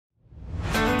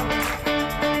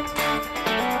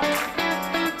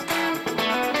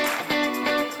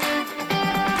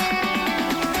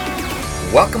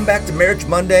Welcome back to Marriage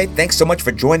Monday. Thanks so much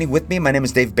for joining with me. My name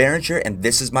is Dave Barringer, and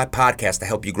this is my podcast to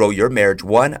help you grow your marriage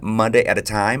one Monday at a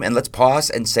time. And let's pause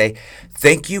and say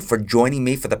thank you for joining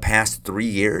me for the past 3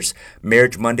 years.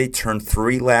 Marriage Monday turned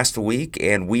 3 last week,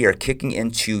 and we are kicking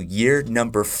into year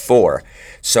number 4.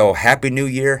 So happy New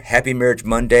Year, happy Marriage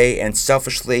Monday, and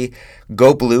selfishly,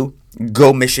 go Blue.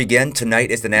 Go Michigan.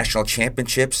 Tonight is the national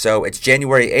championship, so it's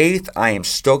January 8th. I am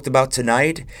stoked about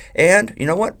tonight, and you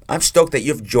know what? I'm stoked that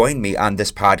you've joined me on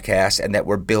this podcast and that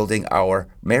we're building our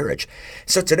marriage.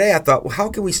 So today I thought, well, how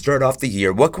can we start off the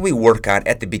year? What can we work on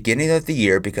at the beginning of the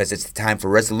year? Because it's time for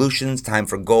resolutions, time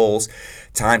for goals,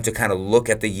 time to kind of look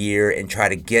at the year and try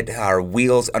to get our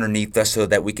wheels underneath us so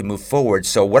that we can move forward.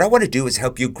 So what I want to do is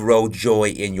help you grow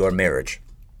joy in your marriage.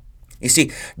 You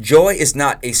see, joy is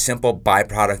not a simple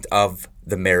byproduct of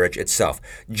the marriage itself.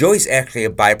 Joy is actually a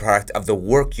byproduct of the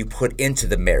work you put into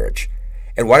the marriage.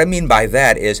 And what I mean by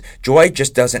that is joy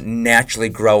just doesn't naturally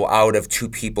grow out of two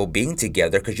people being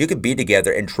together, because you can be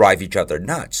together and drive each other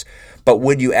nuts. But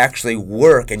when you actually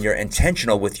work and you're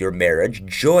intentional with your marriage,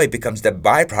 joy becomes the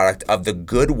byproduct of the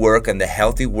good work and the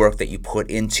healthy work that you put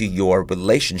into your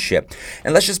relationship.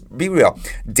 And let's just be real.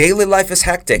 Daily life is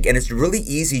hectic, and it's really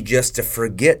easy just to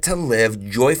forget to live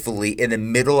joyfully in the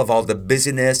middle of all the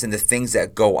busyness and the things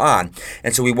that go on.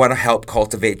 And so we want to help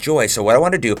cultivate joy. So what I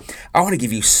want to do, I want to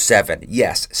give you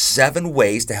 7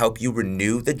 ways to help you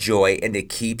renew the joy and to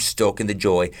keep stoking the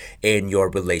joy in your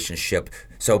relationship.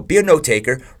 So be a note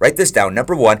taker, write this down.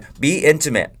 Number 1, be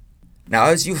intimate. Now,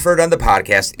 as you've heard on the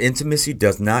podcast, intimacy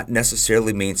does not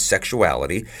necessarily mean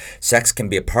sexuality. Sex can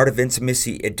be a part of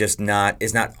intimacy. It is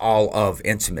not all of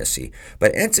intimacy.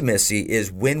 But intimacy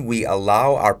is when we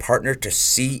allow our partner to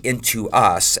see into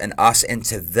us and us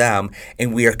into them,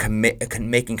 and we are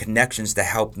making connections to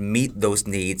help meet those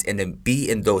needs and to be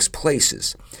in those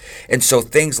places. And so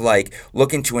things like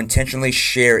looking to intentionally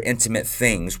share intimate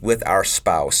things with our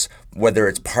spouse, whether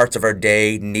it's parts of our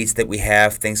day, needs that we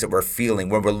have, things that we're feeling,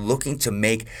 when we're looking to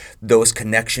make those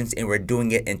connections and we're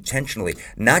doing it intentionally,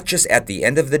 not just at the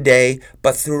end of the day,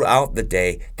 but throughout the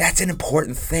day. That's an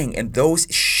important thing. And those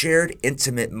shared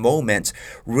intimate moments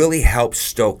really help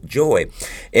stoke joy.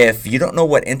 If you don't know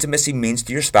what intimacy means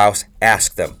to your spouse,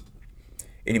 ask them.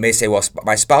 And you may say, well,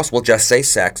 my spouse will just say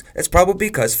sex. It's probably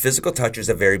because physical touch is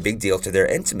a very big deal to their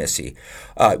intimacy.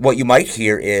 What you might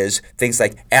hear is things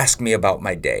like, ask me about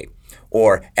my day.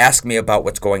 Or ask me about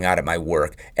what's going on at my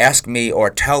work. Ask me or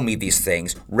tell me these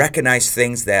things. Recognize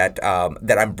things that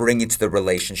I'm bringing to the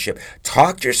relationship.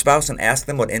 Talk to your spouse and ask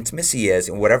them what intimacy is,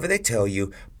 and whatever they tell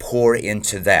you, pour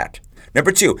into that.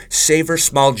 Number 2, savor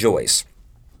small joys.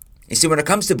 You see, when it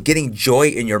comes to getting joy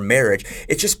in your marriage,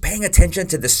 it's just paying attention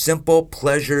to the simple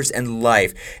pleasures in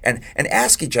life and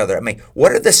ask each other,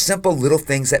 what are the simple little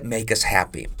things that make us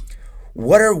happy?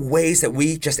 What are ways that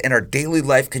we just in our daily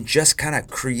life can just kind of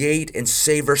create and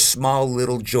savor small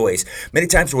little joys? Many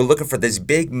times we're looking for these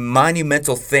big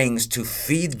monumental things to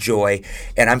feed joy.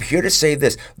 And I'm here to say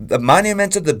this, the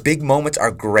monumental, the big moments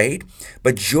are great,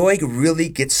 but joy really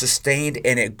gets sustained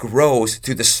and it grows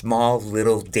through the small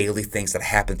little daily things that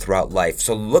happen throughout life.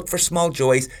 So look for small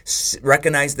joys,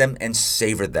 recognize them, and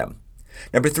savor them.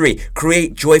 Number 3,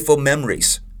 create joyful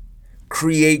memories.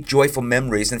 Create joyful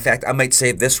memories. In fact, I might say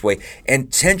it this way,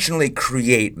 intentionally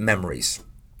create memories.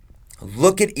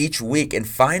 Look at each week and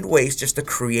find ways just to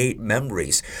create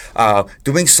memories.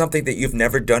 Doing something that you've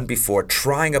never done before,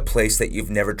 trying a place that you've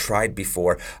never tried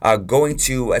before, going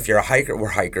to, if you're a hiker, we're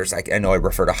hikers, I know I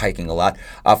refer to hiking a lot,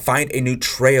 find a new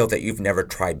trail that you've never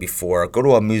tried before, go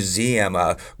to a museum,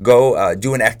 go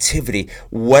do an activity,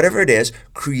 whatever it is,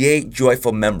 create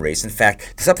joyful memories. In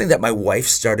fact, something that my wife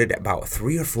started about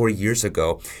 3 or 4 years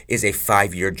ago is a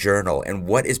 5-year journal. And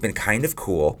what has been kind of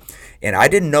cool, and I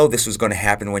didn't know this was going to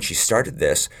happen when she started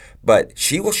this, but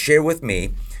she will share with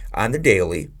me on the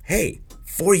daily, hey,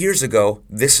 4 years ago,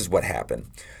 this is what happened.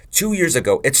 2 years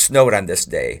ago, it snowed on this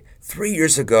day. 3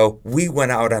 years ago, we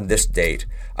went out on this date.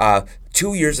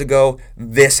 2 years ago,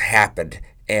 this happened.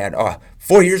 And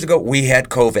 4 years ago, we had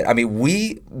COVID.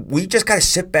 We just kind of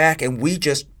sit back and we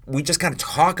just kind of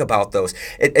talk about those.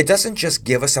 It doesn't just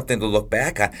give us something to look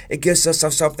back on. It gives us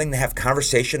something to have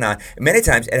conversation on. And many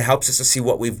times it helps us to see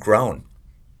what we've grown.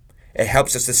 It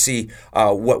helps us to see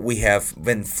what we have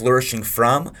been flourishing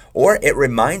from, or it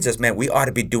reminds us, man, we ought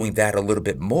to be doing that a little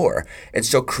bit more. And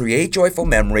so create joyful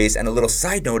memories, and a little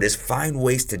side note is find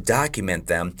ways to document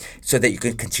them so that you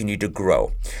can continue to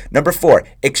grow. Number 4,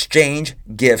 exchange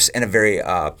gifts in a very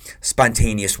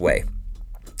spontaneous way.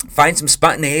 Find some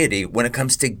spontaneity when it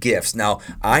comes to gifts. Now,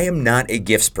 I am not a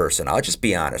gifts person. I'll just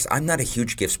be honest. I'm not a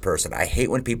huge gifts person. I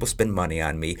hate when people spend money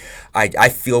on me. I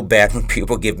feel bad when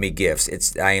people give me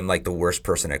gifts. I am like the worst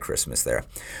person at Christmas there.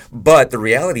 But the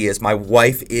reality is my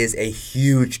wife is a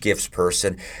huge gifts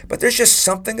person. But there's just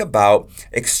something about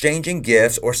exchanging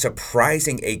gifts or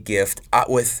surprising a gift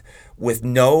with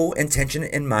no intention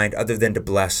in mind other than to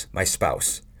bless my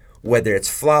spouse. Whether it's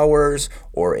flowers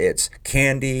or it's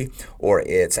candy or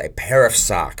it's a pair of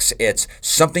socks, it's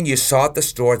something you saw at the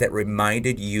store that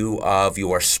reminded you of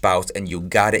your spouse and you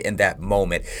got it in that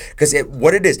moment. Because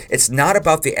what it is, it's not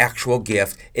about the actual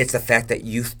gift, it's the fact that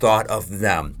you thought of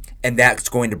them. And that's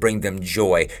going to bring them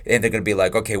joy. And they're going to be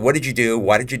like, okay, what did you do?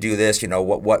 Why did you do this?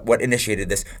 What initiated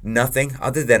this? Nothing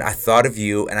other than I thought of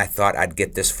you and I thought I'd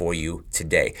get this for you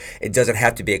today. It doesn't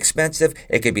have to be expensive.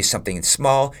 It could be something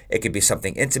small. It could be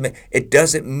something intimate. It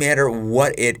doesn't matter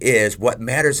what it is. What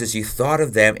matters is you thought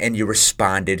of them and you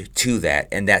responded to that.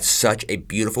 And that's such a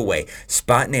beautiful way.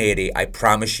 Spontaneity, I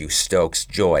promise you, stokes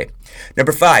joy.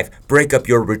 Number 5, break up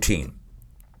your routine.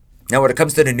 Now, when it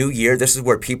comes to the new year, this is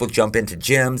where people jump into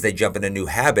gyms, they jump into new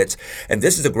habits, and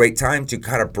this is a great time to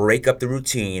kind of break up the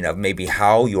routine of maybe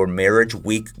how your marriage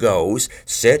week goes.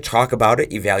 Sit, talk about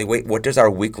it, evaluate what does our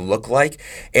week look like,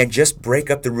 and just break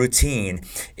up the routine.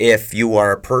 If you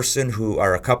are a person who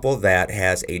are a couple that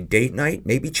has a date night,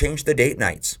 maybe change the date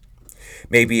nights.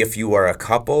 Maybe if you are a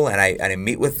couple and I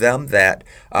meet with them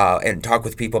and talk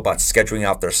with people about scheduling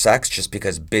out their sex just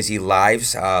because busy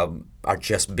lives are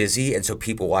just busy, and so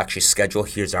people will actually schedule,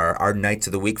 here's our nights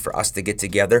of the week for us to get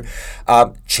together.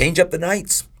 Change up the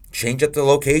nights. Change up the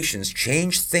locations,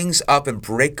 change things up and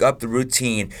break up the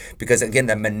routine because, again,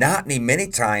 the monotony many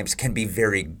times can be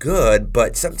very good,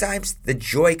 but sometimes the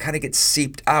joy kind of gets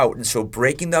seeped out. And so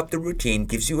breaking up the routine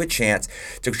gives you a chance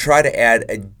to try to add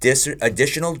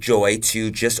additional joy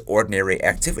to just ordinary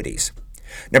activities.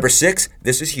 Number 6,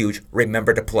 this is huge,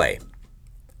 remember to play.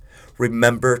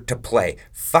 Remember to play.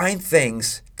 Find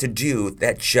things to do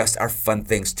that just are fun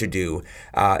things to do.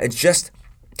 And just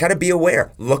kind of be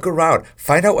aware. Look around.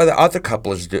 Find out what the other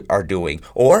couples are doing.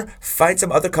 Or find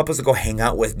some other couples to go hang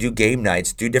out with, do game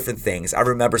nights, do different things. I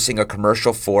remember seeing a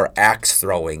commercial for axe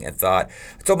throwing and I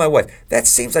told my wife, that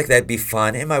seems like that'd be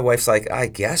fun. And my wife's like, I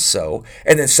guess so.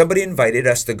 And then somebody invited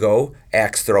us to go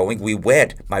axe throwing. We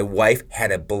went. My wife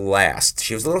had a blast.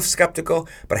 She was a little skeptical,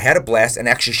 but had a blast. And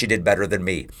actually, she did better than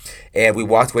me. And we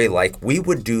walked away like we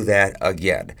would do that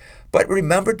again. But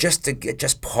remember just to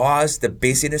pause the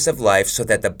busyness of life so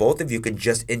that the both of you can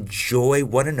just enjoy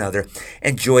one another,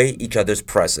 enjoy each other's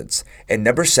presence. And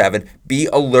number 7, be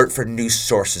alert for new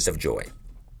sources of joy.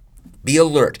 Be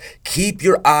alert. Keep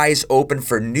your eyes open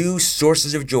for new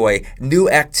sources of joy, new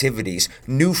activities,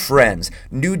 new friends,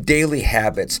 new daily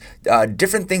habits,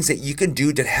 different things that you can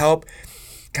do to help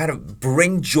kind of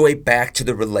bring joy back to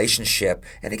the relationship.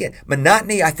 And again,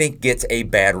 monotony, I think, gets a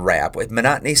bad rap.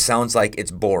 Monotony sounds like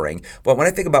it's boring. But when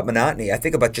I think about monotony, I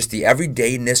think about just the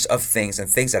everydayness of things and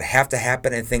things that have to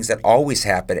happen and things that always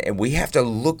happen. And we have to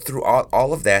look through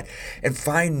all of that and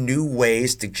find new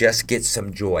ways to just get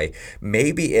some joy.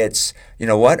 Maybe it's, you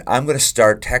know what, I'm going to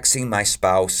start texting my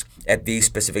spouse at these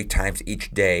specific times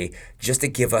each day just to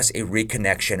give us a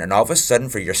reconnection. And all of a sudden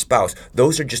for your spouse,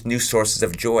 those are just new sources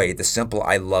of joy. The simple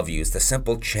I love yous, the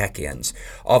simple check-ins.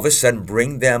 All of a sudden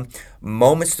bring them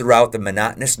moments throughout the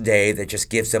monotonous day that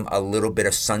just gives them a little bit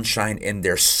of sunshine in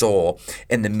their soul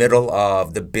in the middle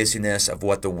of the busyness of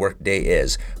what the workday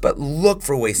is. But look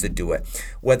for ways to do it.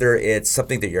 Whether it's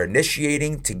something that you're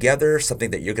initiating together, something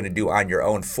that you're going to do on your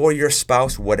own for your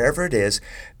spouse, whatever it is,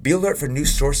 be alert for new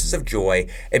sources of joy.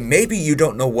 And maybe you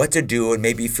don't know what to do and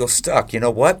maybe you feel stuck. You know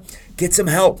what? Get some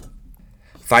help.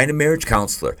 Find a marriage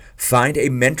counselor. Find a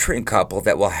mentoring couple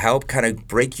that will help kind of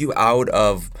break you out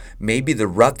of maybe the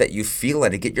rut that you feel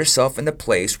in and get yourself in a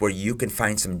place where you can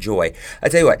find some joy. I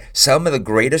tell you what, some of the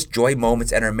greatest joy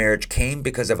moments in our marriage came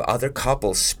because of other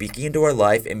couples speaking into our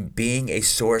life and being a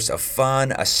source of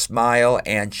fun, a smile,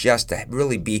 and just to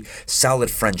really be solid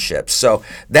friendships. So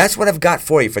that's what I've got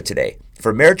for you for today.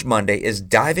 For Marriage Monday is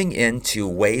diving into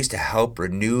ways to help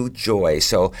renew joy.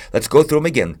 So let's go through them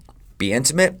again. Be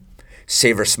intimate.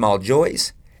 Savor small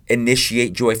joys,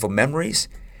 initiate joyful memories,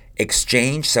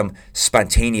 exchange some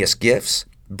spontaneous gifts,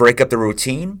 break up the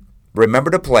routine, remember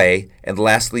to play, and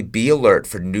lastly, be alert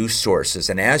for new sources.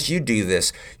 And as you do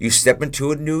this, you step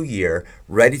into a new year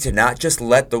ready to not just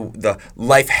let the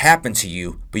life happen to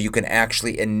you, but you can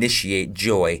actually initiate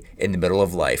joy in the middle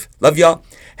of life. Love y'all.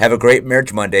 Have a great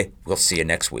Marriage Monday. We'll see you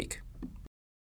next week.